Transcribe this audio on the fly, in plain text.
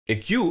A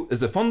queue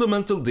is a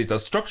fundamental data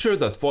structure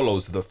that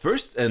follows the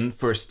first in,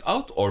 first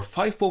out or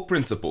FIFO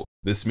principle.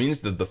 This means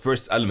that the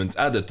first element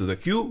added to the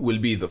queue will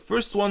be the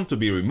first one to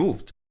be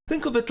removed.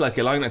 Think of it like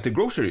a line at a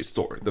grocery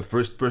store. The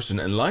first person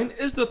in line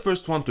is the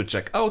first one to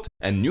check out,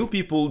 and new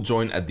people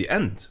join at the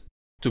end.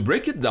 To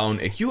break it down,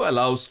 a queue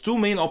allows two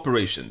main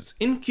operations,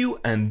 InQueue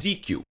and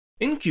DQueue.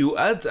 InQueue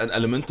adds an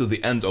element to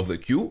the end of the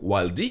queue,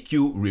 while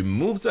DQueue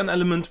removes an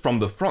element from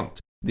the front.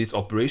 These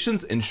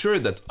operations ensure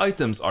that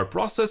items are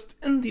processed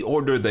in the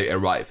order they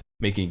arrive,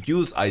 making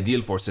queues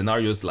ideal for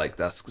scenarios like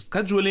task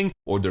scheduling,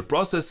 order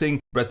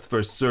processing,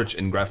 breadth-first search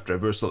in graph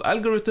traversal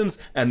algorithms,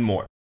 and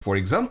more. For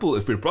example,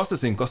 if we're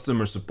processing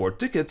customer support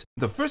tickets,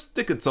 the first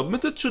ticket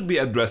submitted should be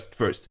addressed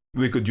first.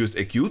 We could use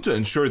a queue to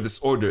ensure this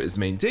order is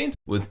maintained,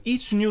 with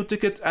each new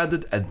ticket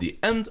added at the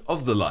end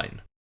of the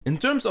line. In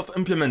terms of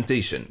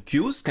implementation,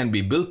 queues can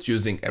be built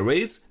using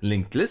arrays,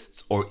 linked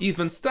lists, or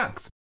even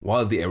stacks.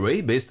 While the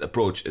array-based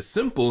approach is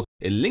simple,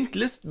 a linked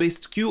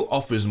list-based queue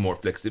offers more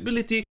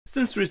flexibility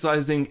since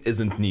resizing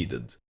isn't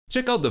needed.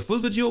 Check out the full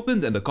video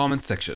pinned in the comments section.